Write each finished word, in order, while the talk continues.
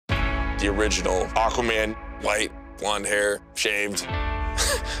the original Aquaman, white, blonde hair, shaved.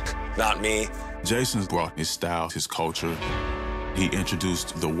 Not me. Jason brought his style, his culture. He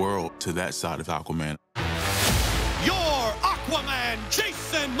introduced the world to that side of Aquaman. Your Aquaman,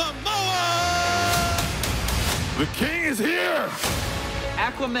 Jason Momoa! The king is here!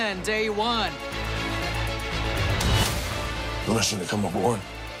 Aquaman, day one. Permission to come aboard.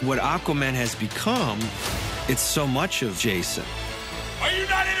 What Aquaman has become, it's so much of Jason. Are you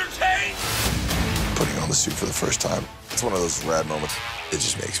not entertained? Putting on the suit for the first time, it's one of those rad moments. It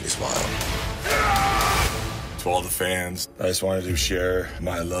just makes me smile. To all the fans, I just wanted to share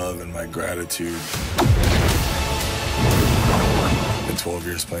my love and my gratitude. Been 12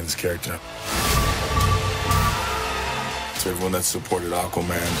 years playing this character. To everyone that supported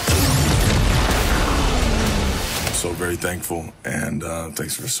Aquaman, I'm so very thankful, and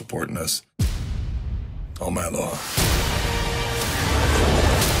thanks for supporting us. All my aloha.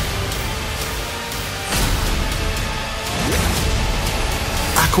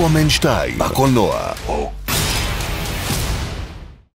 אקוומן 2, בקולנוע.